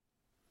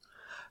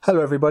Hello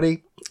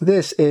everybody,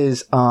 this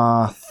is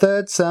our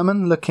third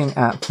sermon looking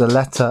at the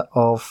letter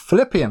of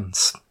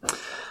Philippians.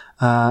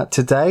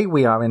 Today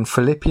we are in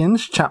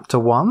Philippians chapter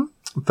 1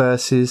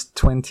 verses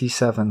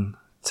 27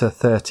 to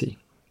 30.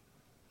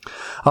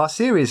 Our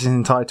series is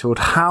entitled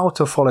How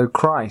to Follow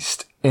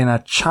Christ in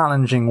a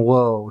Challenging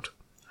World.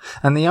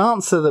 And the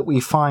answer that we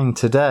find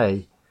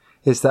today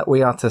is that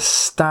we are to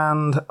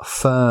stand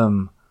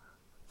firm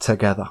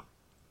together.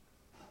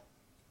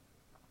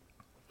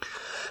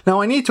 Now,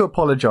 I need to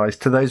apologise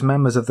to those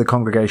members of the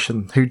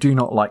congregation who do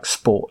not like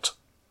sport,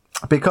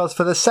 because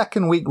for the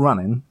second week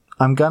running,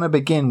 I'm going to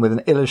begin with an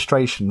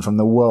illustration from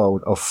the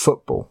world of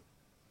football.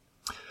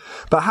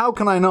 But how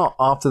can I not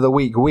after the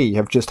week we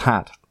have just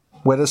had,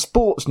 where the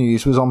sports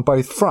news was on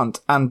both front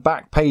and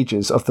back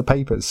pages of the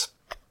papers?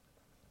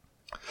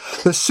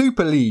 The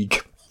Super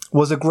League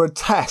was a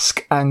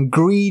grotesque and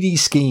greedy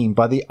scheme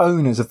by the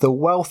owners of the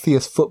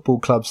wealthiest football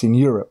clubs in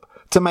Europe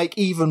to make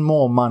even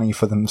more money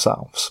for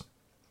themselves.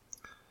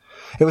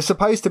 It was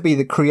supposed to be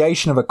the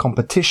creation of a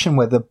competition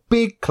where the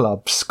big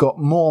clubs got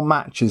more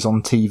matches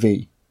on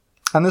TV,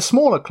 and the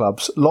smaller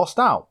clubs lost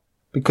out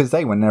because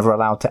they were never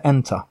allowed to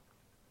enter.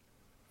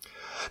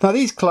 Now,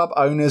 these club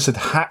owners had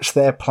hatched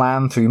their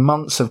plan through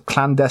months of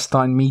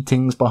clandestine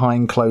meetings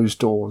behind closed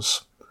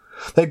doors.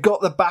 They'd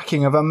got the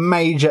backing of a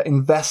major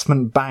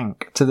investment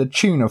bank to the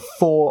tune of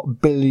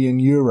 €4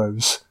 billion.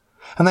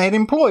 And they had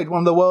employed one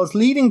of the world's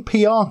leading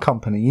PR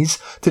companies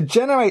to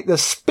generate the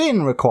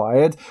spin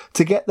required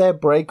to get their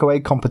breakaway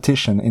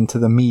competition into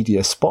the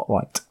media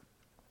spotlight.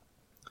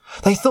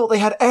 They thought they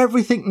had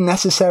everything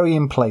necessary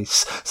in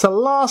place, so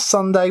last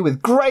Sunday,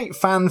 with great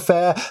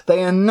fanfare,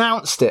 they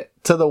announced it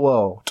to the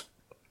world.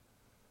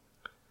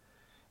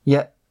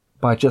 Yet,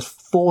 by just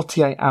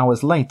 48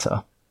 hours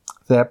later,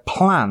 their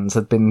plans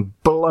had been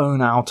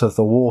blown out of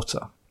the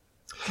water.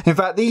 In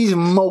fact, these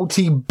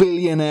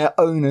multi-billionaire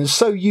owners,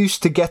 so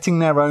used to getting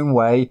their own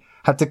way,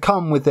 had to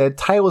come with their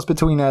tails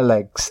between their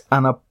legs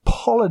and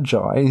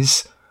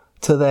apologise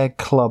to their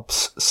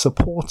club's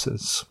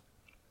supporters.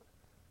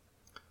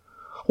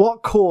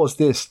 What caused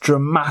this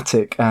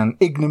dramatic and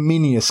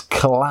ignominious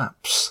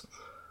collapse?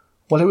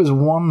 Well, it was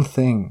one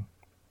thing.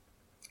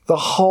 The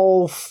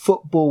whole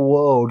football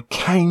world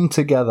came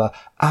together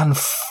and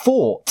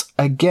fought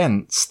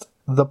against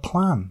the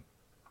plan.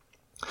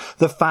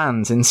 The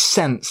fans,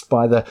 incensed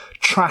by the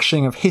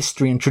trashing of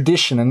history and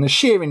tradition and the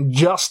sheer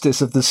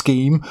injustice of the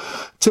scheme,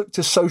 took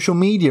to social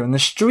media and the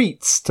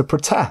streets to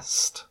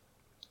protest.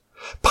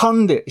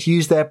 Pundits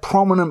used their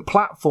prominent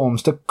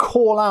platforms to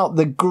call out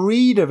the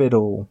greed of it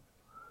all.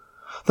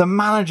 The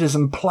managers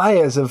and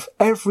players of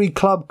every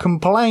club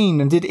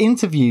complained and did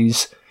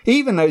interviews,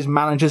 even those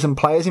managers and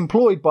players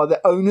employed by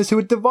the owners who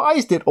had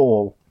devised it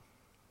all.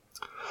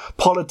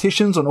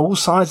 Politicians on all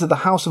sides of the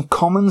House of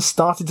Commons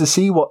started to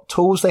see what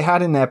tools they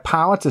had in their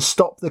power to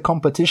stop the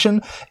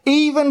competition.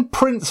 Even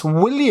Prince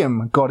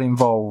William got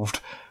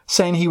involved,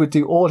 saying he would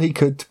do all he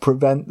could to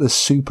prevent the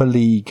Super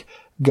League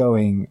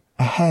going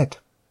ahead.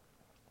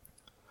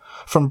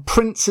 From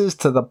princes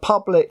to the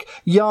public,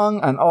 young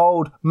and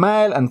old,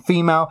 male and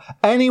female,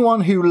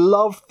 anyone who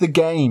loved the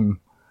game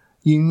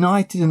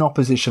united in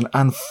opposition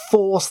and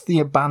forced the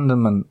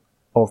abandonment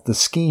of the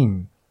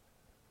scheme.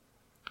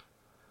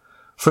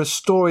 For a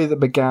story that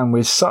began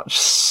with such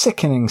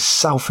sickening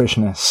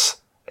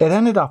selfishness, it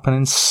ended up an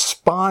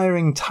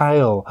inspiring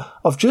tale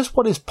of just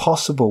what is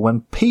possible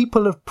when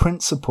people of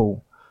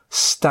principle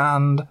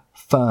stand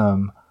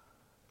firm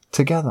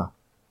together.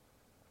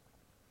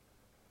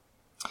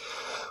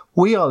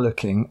 We are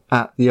looking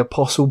at the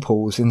Apostle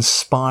Paul's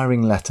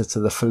inspiring letter to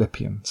the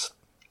Philippians,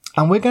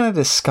 and we're going to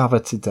discover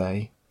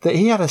today that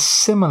he had a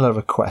similar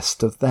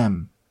request of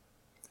them.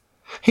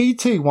 He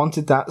too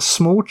wanted that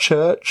small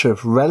church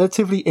of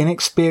relatively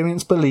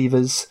inexperienced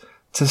believers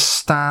to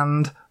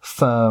stand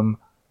firm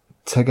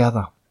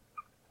together.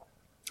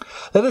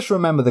 Let us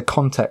remember the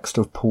context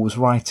of Paul's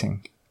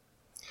writing.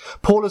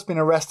 Paul has been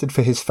arrested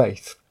for his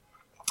faith.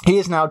 He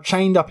is now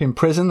chained up in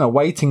prison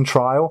awaiting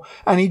trial,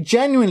 and he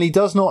genuinely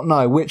does not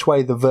know which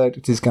way the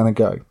verdict is going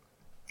to go.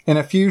 In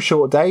a few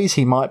short days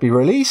he might be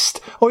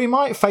released, or he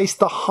might face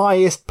the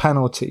highest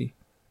penalty.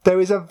 There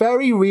is a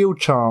very real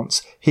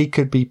chance he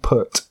could be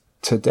put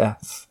to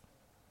death.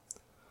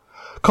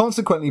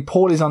 Consequently,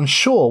 Paul is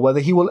unsure whether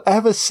he will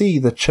ever see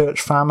the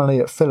church family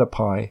at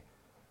Philippi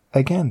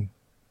again.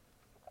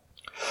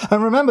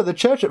 And remember, the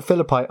church at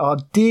Philippi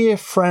are dear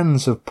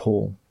friends of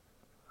Paul.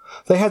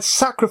 They had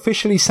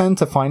sacrificially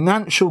sent a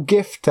financial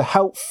gift to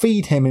help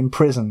feed him in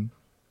prison.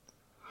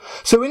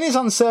 So in his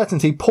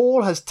uncertainty,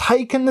 Paul has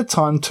taken the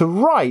time to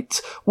write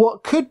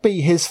what could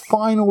be his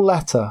final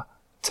letter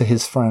to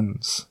his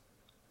friends.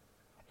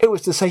 It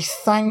was to say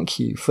thank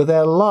you for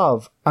their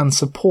love and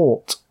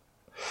support.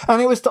 And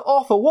it was to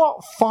offer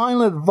what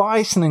final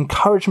advice and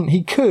encouragement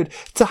he could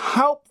to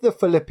help the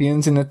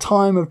Philippians in a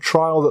time of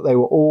trial that they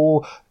were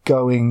all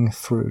going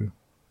through.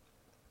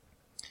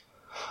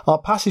 Our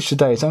passage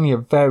today is only a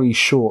very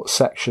short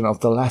section of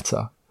the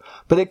letter,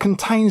 but it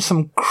contains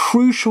some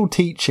crucial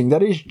teaching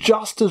that is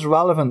just as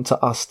relevant to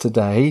us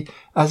today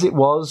as it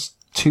was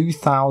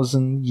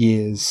 2,000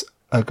 years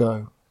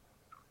ago.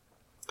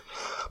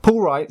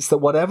 Paul writes that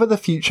whatever the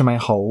future may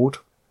hold,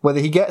 whether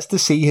he gets to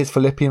see his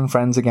Philippian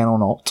friends again or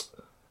not,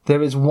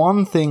 there is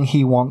one thing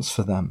he wants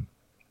for them.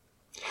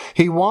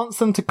 He wants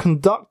them to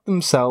conduct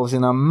themselves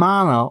in a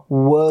manner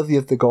worthy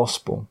of the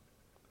gospel.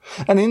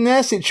 And in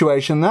their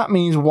situation, that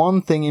means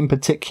one thing in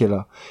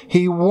particular.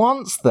 He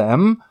wants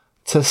them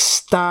to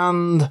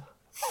stand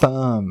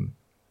firm.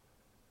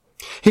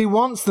 He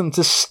wants them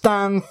to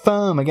stand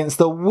firm against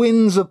the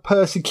winds of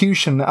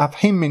persecution that have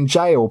him in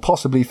jail,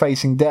 possibly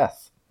facing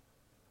death.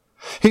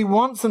 He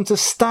wants them to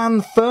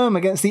stand firm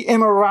against the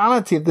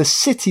immorality of the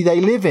city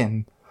they live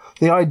in,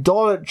 the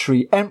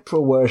idolatry,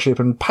 emperor worship,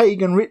 and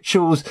pagan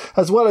rituals,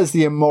 as well as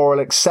the immoral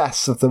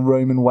excess of the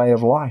Roman way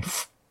of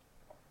life.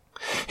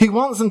 He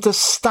wants them to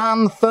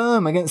stand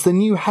firm against the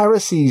new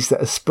heresies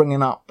that are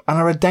springing up and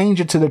are a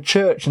danger to the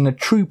church and the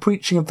true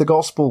preaching of the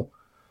gospel.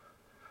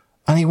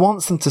 And he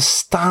wants them to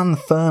stand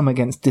firm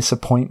against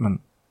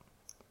disappointment.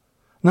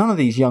 None of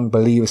these young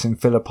believers in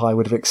Philippi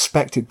would have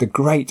expected the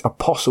great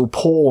apostle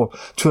Paul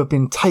to have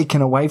been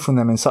taken away from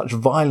them in such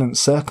violent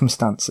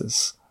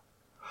circumstances.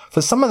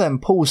 For some of them,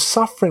 Paul's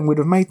suffering would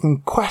have made them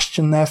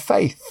question their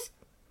faith.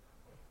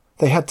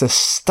 They had to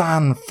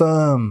stand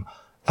firm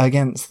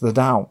against the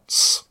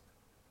doubts.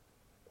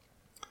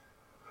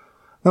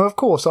 Now, of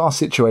course, our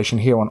situation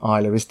here on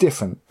Isla is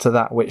different to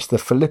that which the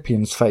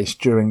Philippians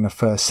faced during the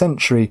first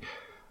century,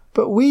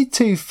 but we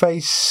too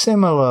face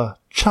similar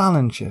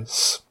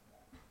challenges.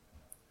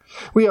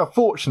 We are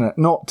fortunate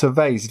not to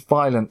face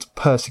violent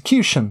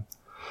persecution,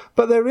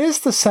 but there is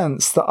the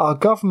sense that our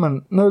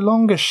government no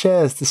longer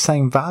shares the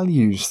same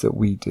values that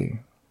we do.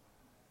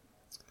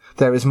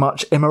 There is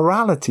much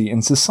immorality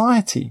in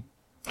society.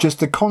 Just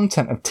the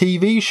content of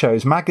TV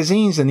shows,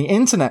 magazines, and the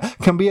internet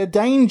can be a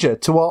danger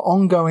to our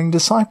ongoing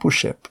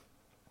discipleship.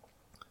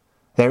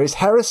 There is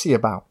heresy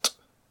about,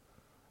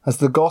 as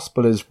the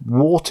gospel is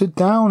watered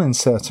down in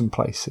certain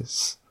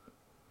places.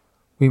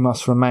 We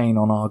must remain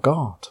on our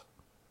guard.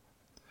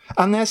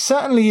 And there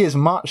certainly is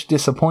much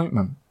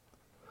disappointment.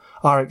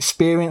 Our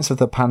experience of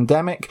the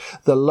pandemic,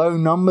 the low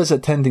numbers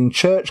attending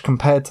church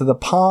compared to the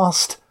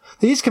past,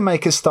 these can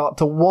make us start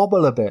to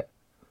wobble a bit,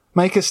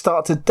 make us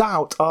start to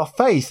doubt our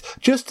faith,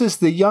 just as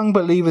the young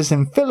believers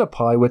in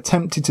Philippi were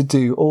tempted to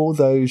do all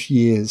those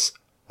years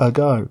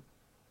ago.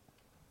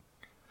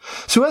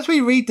 So as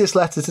we read this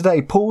letter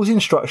today, Paul's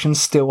instruction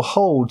still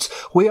holds.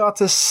 We are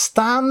to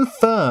stand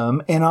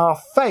firm in our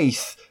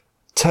faith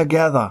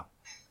together.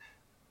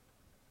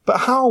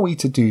 But how are we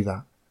to do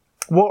that?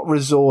 What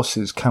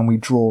resources can we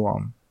draw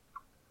on?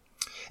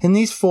 In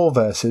these 4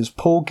 verses,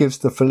 Paul gives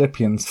the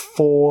Philippians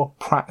 4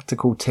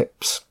 practical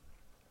tips.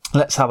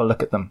 Let's have a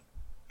look at them.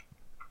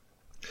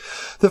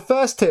 The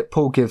first tip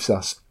Paul gives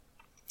us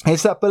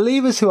is that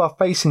believers who are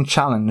facing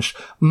challenge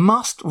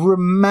must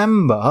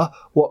remember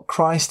what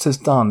Christ has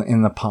done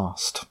in the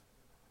past.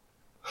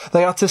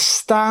 They are to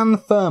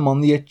stand firm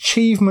on the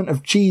achievement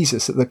of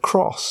Jesus at the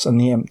cross and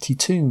the empty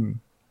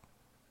tomb.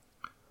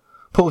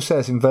 Paul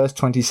says in verse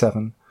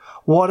 27,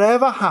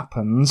 "Whatever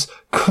happens,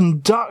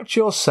 conduct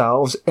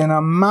yourselves in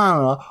a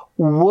manner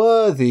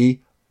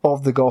worthy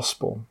of the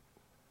gospel.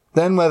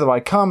 Then whether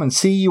I come and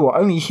see you or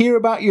only hear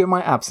about you in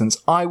my absence,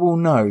 I will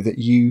know that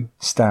you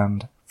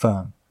stand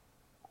firm."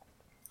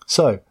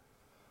 So,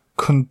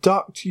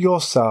 conduct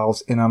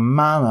yourselves in a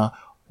manner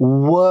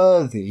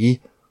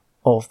worthy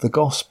of the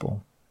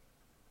gospel.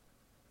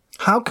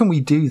 How can we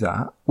do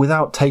that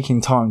without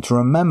taking time to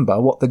remember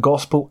what the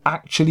gospel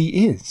actually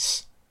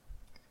is?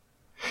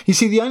 You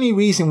see, the only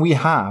reason we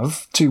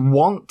have to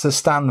want to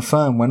stand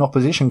firm when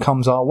opposition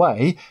comes our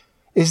way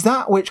is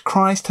that which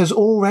Christ has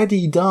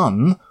already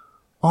done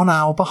on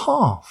our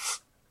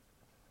behalf.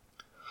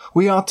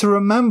 We are to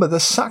remember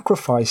the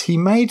sacrifice he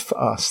made for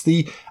us,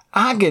 the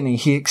agony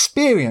he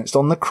experienced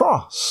on the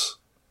cross.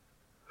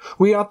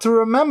 We are to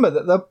remember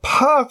that the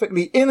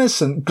perfectly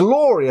innocent,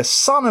 glorious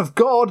Son of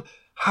God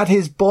had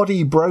his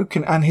body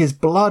broken and his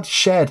blood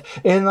shed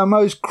in the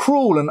most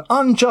cruel and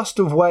unjust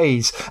of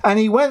ways, and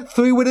he went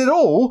through with it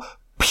all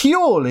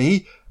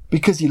purely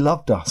because he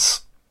loved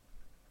us.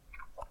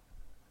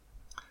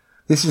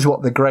 This is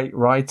what the great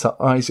writer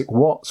Isaac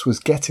Watts was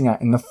getting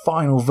at in the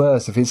final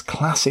verse of his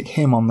classic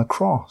hymn on the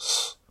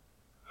cross.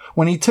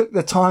 When he took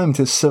the time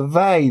to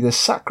survey the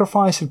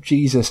sacrifice of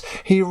Jesus,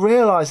 he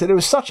realized that it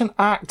was such an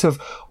act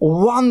of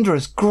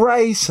wondrous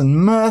grace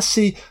and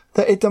mercy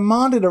that it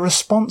demanded a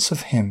response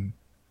of him.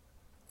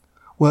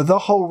 Were the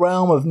whole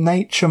realm of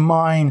nature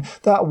mine,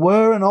 that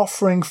were an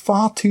offering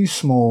far too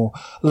small.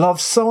 Love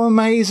so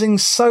amazing,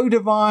 so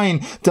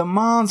divine,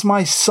 demands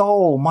my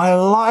soul, my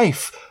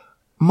life,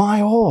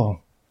 my all.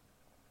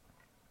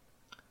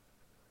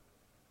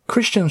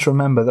 Christians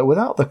remember that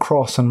without the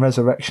cross and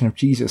resurrection of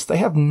Jesus, they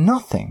have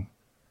nothing.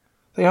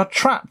 They are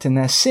trapped in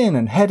their sin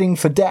and heading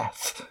for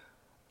death.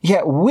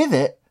 Yet with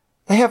it,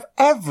 they have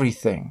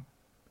everything.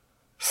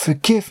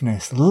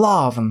 Forgiveness,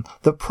 love, and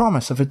the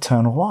promise of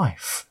eternal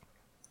life.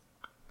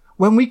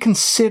 When we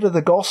consider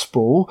the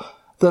gospel,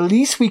 the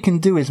least we can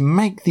do is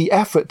make the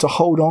effort to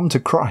hold on to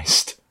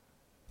Christ,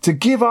 to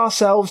give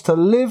ourselves to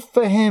live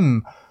for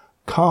him,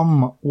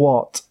 come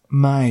what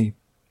may.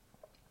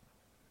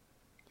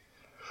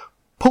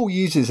 Paul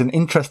uses an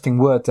interesting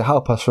word to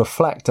help us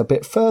reflect a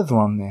bit further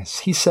on this.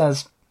 He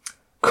says,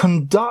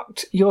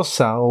 conduct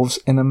yourselves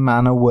in a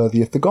manner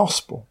worthy of the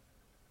gospel.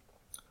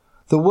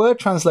 The word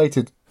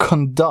translated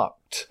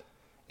conduct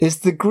is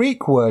the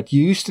Greek word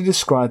used to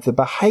describe the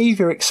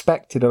behaviour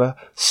expected of a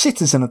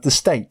citizen of the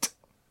state,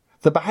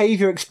 the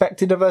behaviour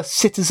expected of a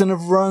citizen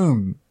of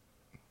Rome.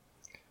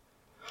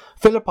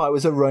 Philippi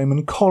was a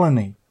Roman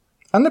colony,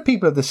 and the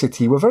people of the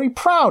city were very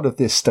proud of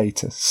this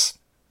status.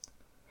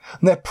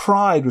 And their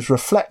pride was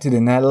reflected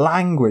in their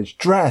language,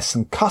 dress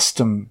and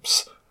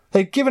customs.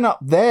 They'd given up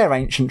their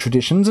ancient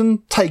traditions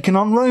and taken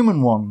on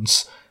Roman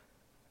ones.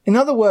 In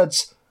other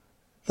words,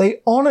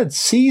 they honoured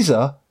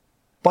Caesar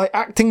by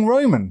acting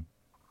Roman.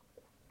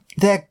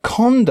 Their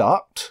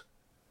conduct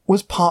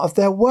was part of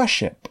their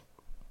worship.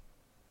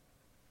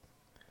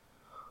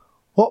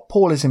 What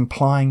Paul is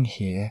implying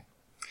here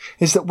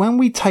is that when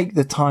we take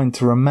the time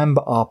to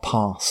remember our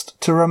past,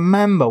 to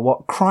remember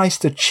what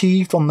Christ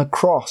achieved on the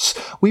cross,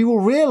 we will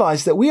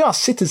realise that we are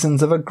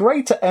citizens of a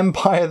greater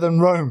empire than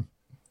Rome.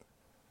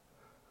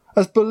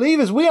 As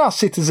believers, we are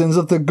citizens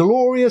of the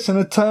glorious and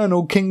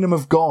eternal kingdom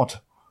of God.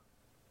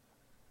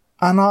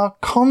 And our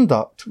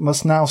conduct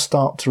must now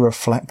start to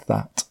reflect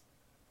that.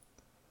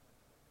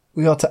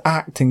 We are to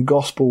act in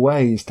gospel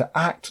ways, to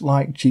act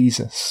like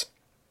Jesus.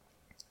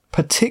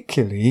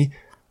 Particularly,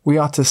 we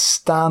are to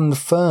stand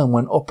firm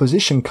when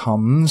opposition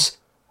comes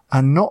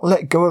and not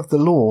let go of the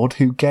Lord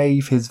who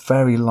gave his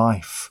very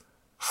life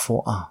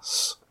for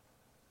us.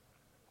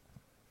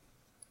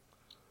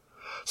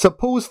 So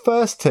Paul's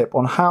first tip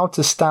on how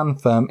to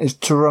stand firm is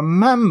to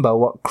remember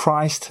what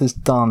Christ has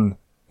done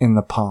in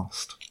the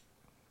past.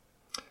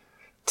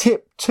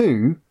 Tip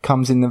 2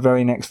 comes in the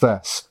very next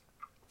verse,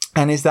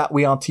 and is that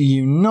we are to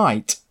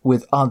unite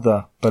with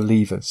other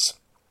believers.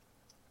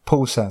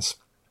 Paul says,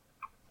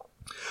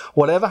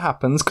 whatever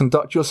happens,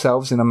 conduct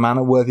yourselves in a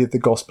manner worthy of the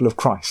gospel of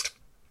Christ.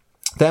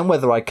 Then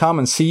whether I come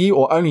and see you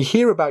or only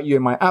hear about you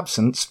in my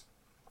absence,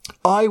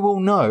 I will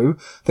know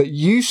that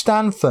you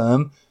stand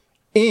firm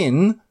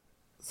in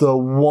the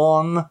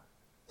one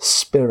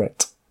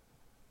Spirit.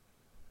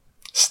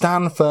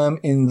 Stand firm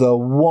in the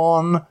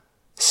one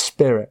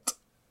Spirit.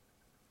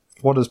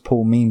 What does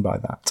Paul mean by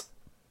that?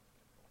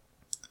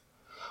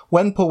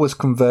 When Paul was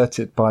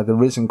converted by the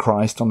risen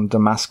Christ on the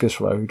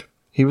Damascus road,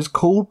 he was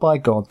called by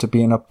God to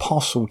be an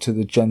apostle to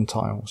the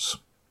Gentiles.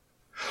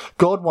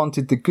 God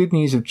wanted the good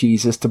news of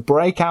Jesus to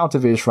break out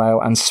of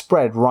Israel and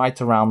spread right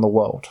around the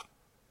world.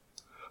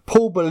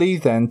 Paul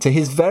believed then, to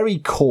his very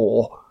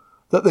core,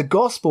 that the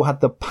gospel had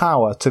the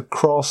power to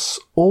cross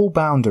all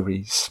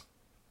boundaries.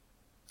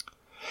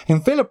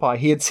 In Philippi,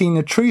 he had seen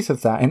the truth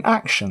of that in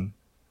action.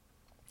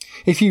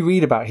 If you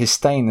read about his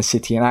stay in the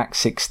city in Acts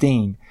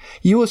 16,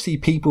 you will see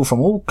people from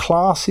all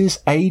classes,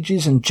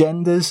 ages and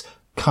genders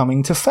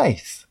coming to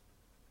faith.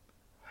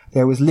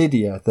 There was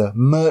Lydia, the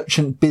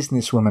merchant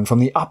businesswoman from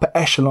the upper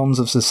echelons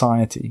of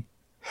society.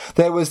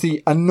 There was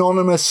the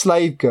anonymous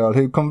slave girl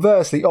who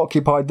conversely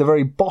occupied the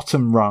very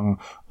bottom rung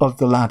of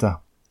the ladder.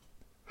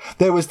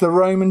 There was the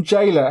Roman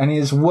jailer and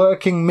his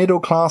working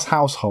middle-class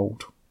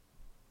household.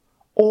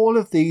 All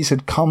of these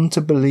had come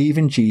to believe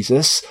in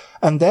Jesus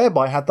and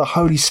thereby had the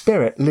Holy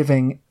Spirit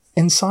living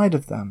inside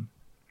of them.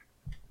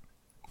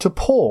 To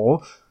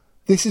Paul,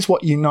 this is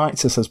what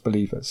unites us as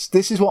believers.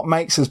 This is what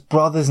makes us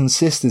brothers and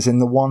sisters in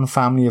the one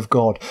family of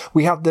God.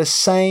 We have the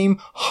same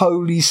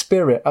Holy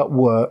Spirit at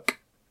work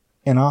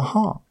in our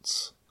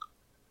hearts.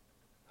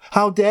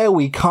 How dare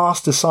we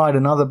cast aside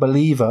another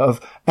believer of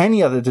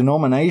any other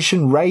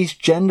denomination, race,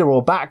 gender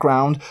or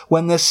background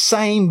when the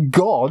same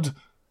God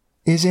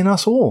is in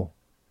us all?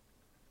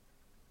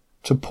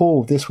 To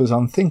Paul, this was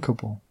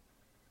unthinkable.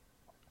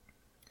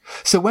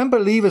 So when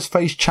believers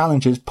face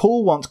challenges,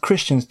 Paul wants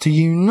Christians to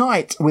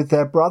unite with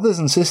their brothers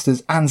and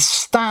sisters and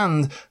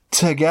stand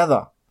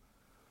together.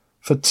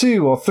 For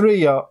 2 or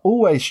 3 are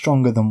always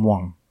stronger than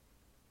 1.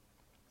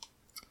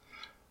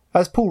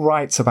 As Paul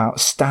writes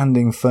about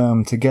standing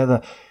firm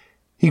together,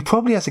 he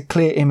probably has a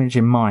clear image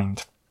in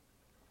mind.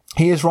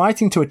 He is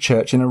writing to a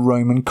church in a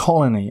Roman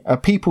colony, a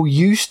people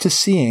used to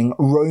seeing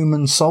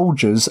Roman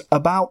soldiers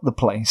about the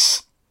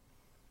place.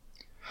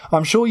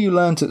 I'm sure you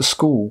learnt at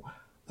school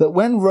that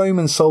when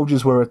Roman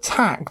soldiers were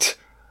attacked,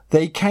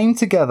 they came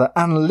together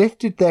and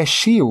lifted their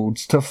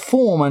shields to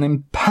form an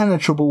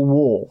impenetrable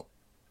wall.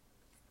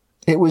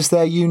 It was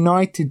their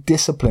united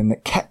discipline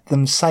that kept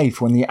them safe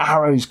when the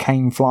arrows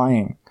came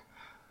flying.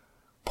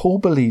 Paul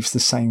believes the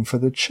same for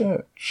the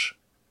church.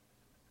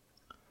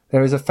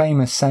 There is a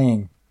famous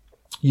saying,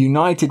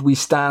 "United we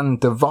stand,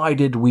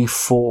 divided we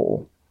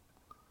fall."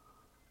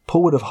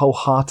 Paul would have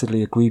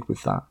wholeheartedly agreed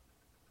with that.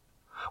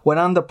 When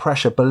under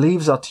pressure,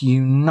 believers are to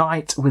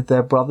unite with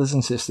their brothers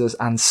and sisters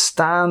and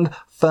stand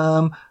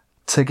firm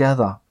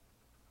together.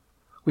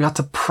 We are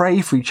to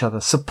pray for each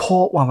other,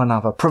 support one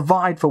another,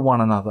 provide for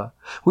one another.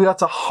 We are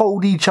to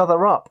hold each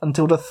other up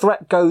until the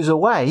threat goes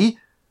away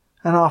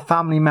and our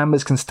family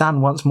members can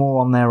stand once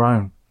more on their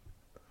own.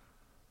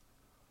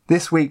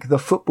 This week, the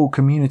football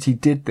community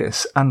did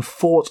this and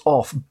fought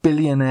off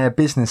billionaire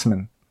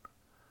businessmen.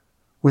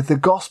 With the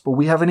gospel,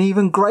 we have an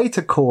even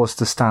greater cause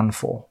to stand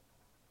for.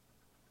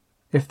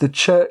 If the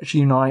church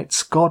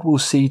unites, God will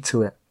see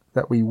to it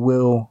that we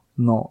will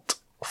not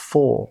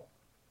fall.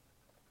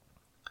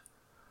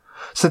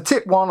 So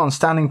tip 1 on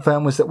standing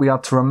firm was that we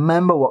are to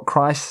remember what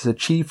Christ has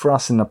achieved for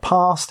us in the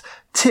past.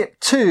 Tip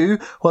 2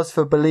 was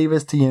for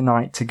believers to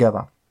unite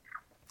together.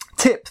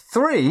 Tip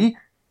 3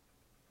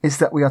 is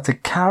that we are to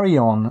carry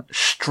on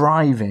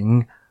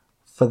striving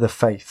for the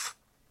faith.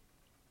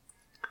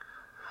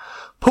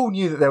 Paul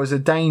knew that there was a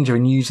danger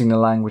in using the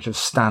language of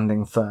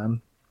standing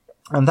firm,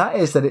 and that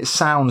is that it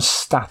sounds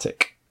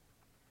static.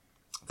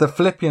 The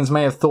Philippians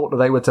may have thought that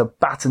they were to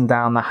batten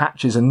down the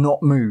hatches and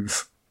not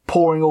move,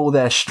 pouring all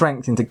their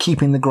strength into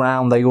keeping the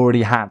ground they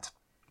already had.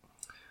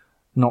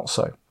 Not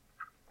so.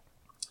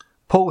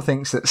 Paul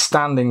thinks that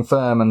standing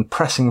firm and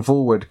pressing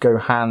forward go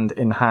hand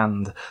in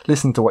hand.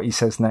 Listen to what he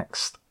says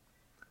next.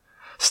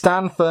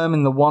 Stand firm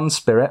in the one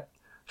spirit,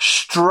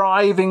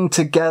 striving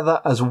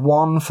together as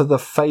one for the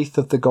faith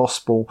of the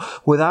gospel,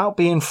 without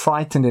being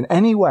frightened in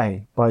any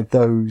way by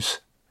those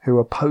who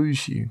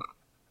oppose you.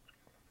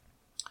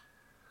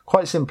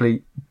 Quite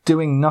simply,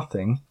 doing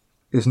nothing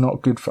is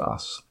not good for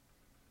us.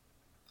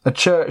 A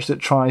church that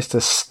tries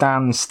to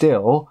stand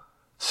still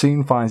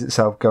soon finds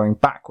itself going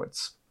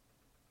backwards.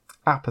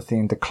 Apathy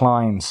and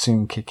decline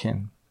soon kick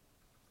in.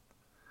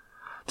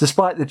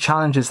 Despite the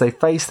challenges they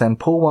face then,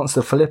 Paul wants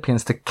the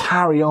Philippians to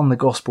carry on the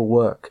gospel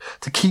work,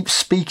 to keep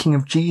speaking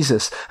of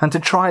Jesus, and to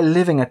try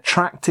living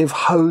attractive,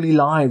 holy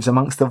lives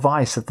amongst the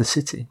vice of the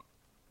city.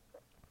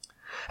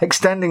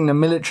 Extending the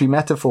military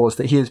metaphors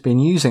that he has been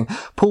using,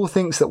 Paul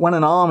thinks that when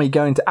an army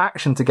go into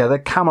action together,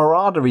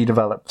 camaraderie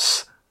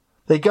develops.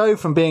 They go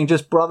from being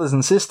just brothers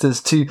and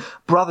sisters to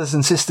brothers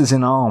and sisters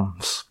in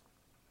arms.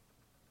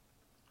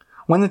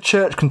 When the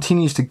church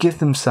continues to give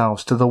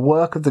themselves to the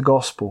work of the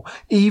gospel,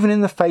 even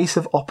in the face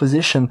of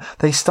opposition,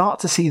 they start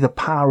to see the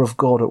power of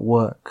God at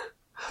work.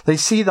 They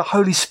see the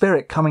Holy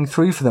Spirit coming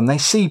through for them. They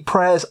see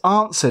prayers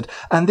answered,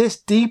 and this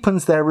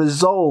deepens their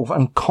resolve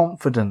and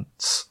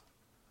confidence.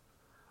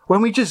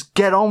 When we just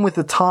get on with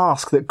the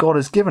task that God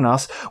has given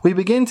us, we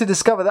begin to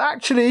discover that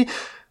actually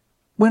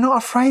we're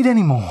not afraid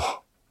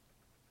anymore.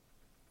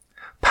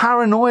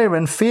 Paranoia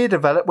and fear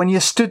develop when you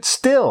stood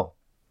still.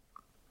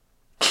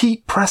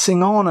 Keep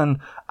pressing on and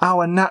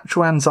our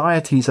natural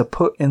anxieties are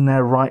put in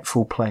their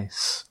rightful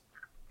place.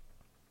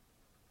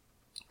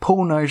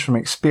 Paul knows from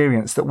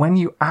experience that when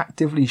you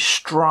actively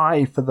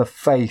strive for the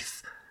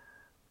faith,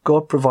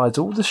 God provides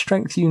all the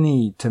strength you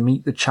need to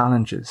meet the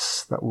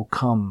challenges that will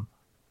come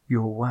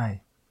your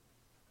way.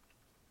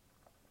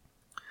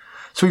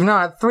 So we've now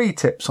had 3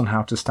 tips on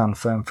how to stand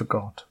firm for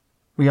God.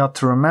 We are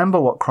to remember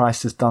what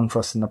Christ has done for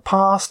us in the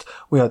past,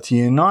 we are to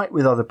unite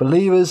with other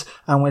believers,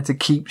 and we're to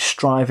keep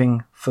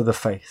striving for the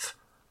faith.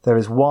 There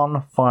is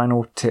one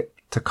final tip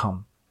to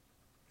come,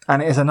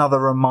 and it is another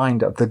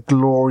reminder of the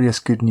glorious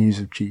good news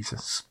of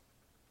Jesus.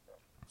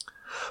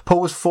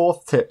 Paul's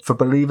 4th tip for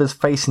believers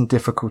facing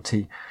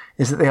difficulty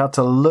is that they are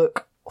to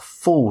look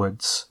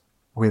forwards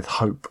with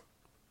hope.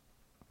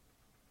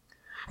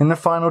 In the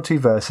final 2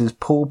 verses,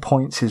 Paul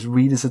points his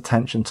readers'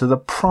 attention to the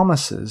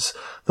promises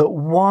that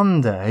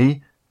one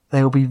day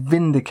they will be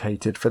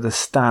vindicated for the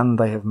stand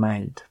they have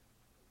made.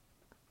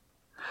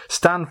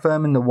 Stand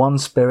firm in the one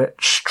spirit,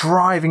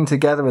 striving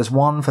together as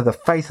one for the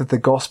faith of the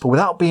gospel,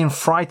 without being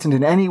frightened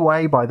in any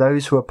way by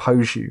those who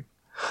oppose you.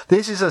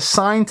 This is a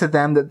sign to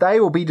them that they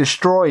will be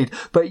destroyed,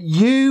 but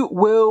you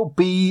will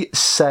be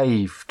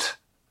saved,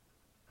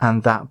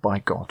 and that by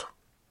God.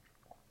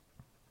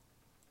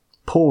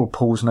 Paul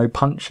pulls no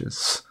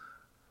punches.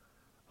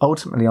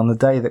 Ultimately, on the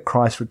day that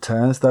Christ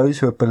returns, those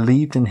who have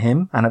believed in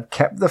him and have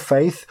kept the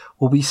faith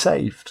will be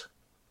saved.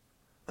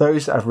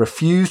 Those that have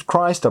refused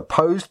Christ,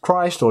 opposed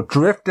Christ, or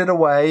drifted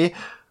away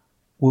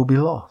will be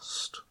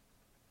lost.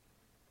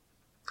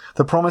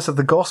 The promise of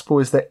the gospel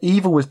is that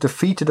evil was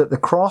defeated at the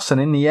cross,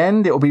 and in the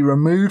end it will be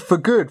removed for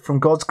good from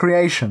God's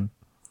creation.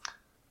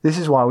 This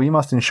is why we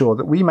must ensure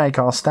that we make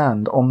our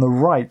stand on the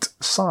right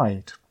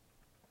side.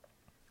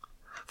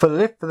 For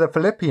the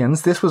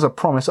Philippians, this was a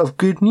promise of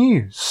good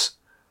news.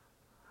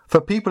 For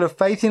people of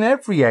faith in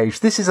every age,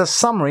 this is a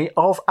summary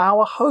of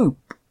our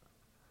hope.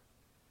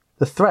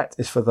 The threat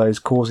is for those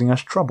causing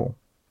us trouble.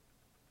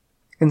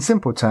 In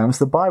simple terms,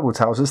 the Bible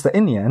tells us that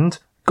in the end,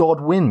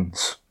 God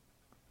wins.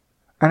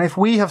 And if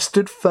we have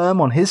stood firm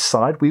on his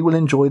side, we will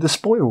enjoy the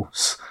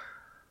spoils.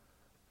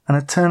 An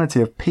eternity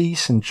of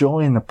peace and joy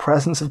in the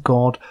presence of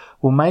God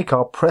will make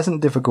our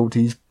present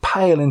difficulties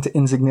pale into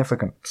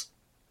insignificance.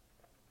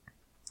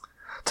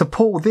 To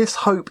Paul, this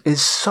hope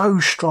is so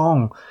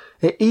strong,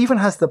 it even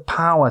has the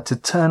power to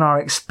turn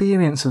our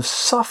experience of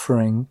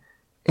suffering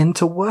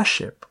into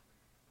worship.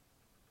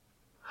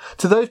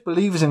 To those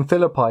believers in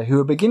Philippi who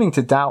are beginning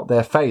to doubt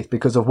their faith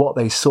because of what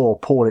they saw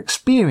Paul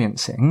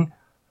experiencing,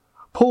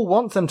 Paul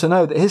wants them to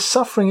know that his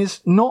suffering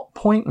is not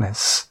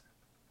pointless.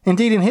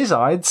 Indeed, in his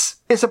eyes,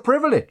 it's a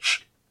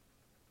privilege.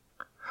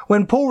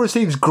 When Paul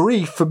receives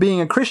grief for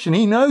being a Christian,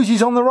 he knows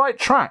he's on the right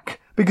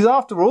track, because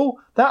after all,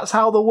 that's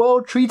how the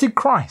world treated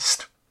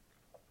Christ.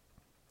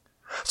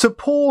 So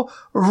Paul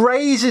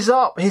raises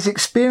up his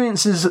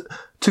experiences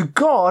to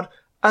God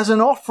as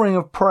an offering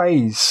of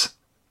praise.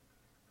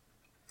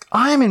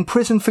 I am in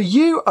prison for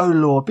you, O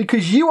Lord,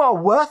 because you are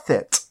worth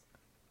it.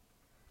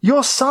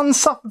 Your son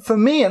suffered for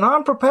me, and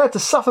I'm prepared to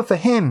suffer for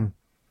him.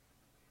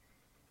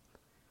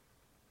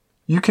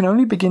 You can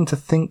only begin to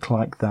think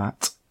like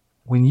that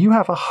when you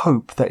have a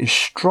hope that is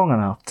strong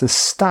enough to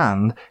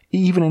stand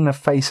even in the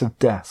face of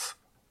death.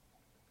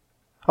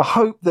 A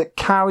hope that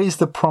carries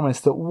the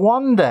promise that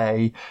one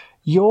day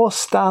your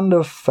stand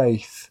of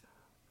faith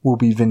will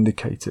be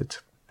vindicated.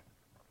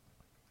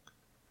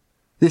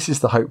 This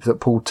is the hope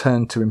that Paul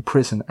turned to in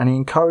prison, and he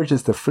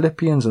encourages the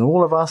Philippians and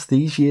all of us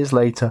these years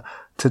later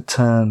to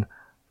turn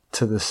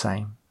to the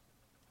same.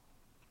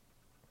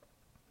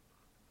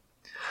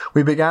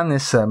 We began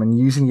this sermon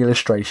using the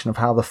illustration of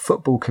how the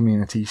football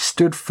community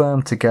stood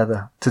firm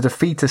together to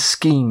defeat a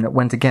scheme that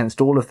went against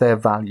all of their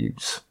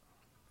values.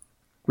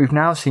 We've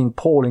now seen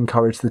Paul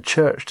encourage the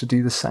church to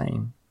do the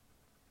same.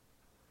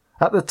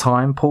 At the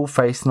time, Paul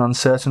faced an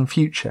uncertain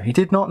future. He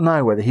did not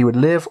know whether he would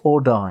live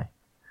or die.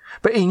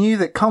 But he knew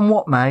that come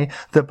what may,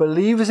 the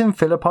believers in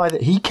Philippi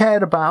that he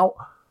cared about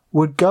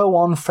would go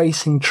on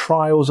facing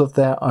trials of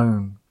their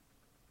own.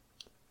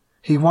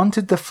 He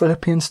wanted the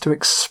Philippians to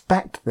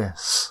expect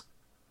this.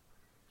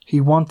 He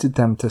wanted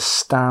them to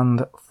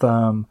stand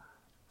firm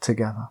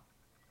together.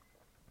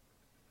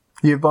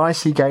 The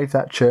advice he gave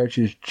that church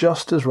is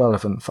just as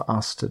relevant for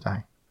us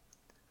today.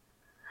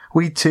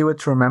 We too are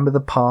to remember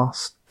the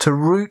past, to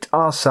root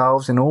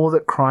ourselves in all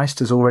that Christ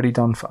has already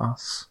done for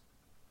us.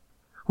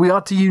 We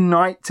are to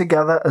unite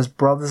together as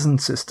brothers and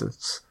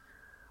sisters.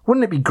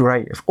 Wouldn't it be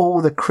great if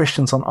all the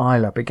Christians on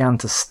Isla began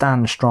to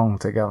stand strong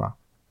together?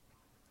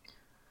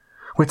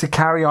 We're to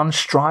carry on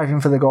striving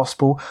for the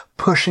gospel,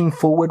 pushing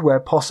forward where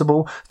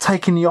possible,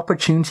 taking the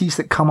opportunities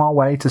that come our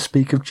way to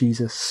speak of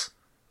Jesus.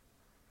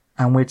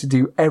 And we're to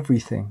do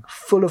everything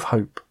full of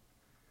hope,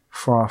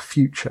 for our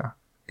future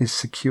is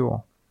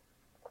secure.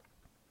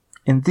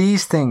 In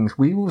these things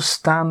we will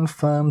stand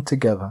firm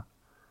together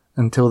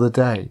until the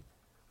day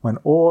when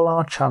all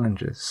our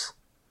challenges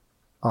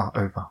are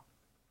over.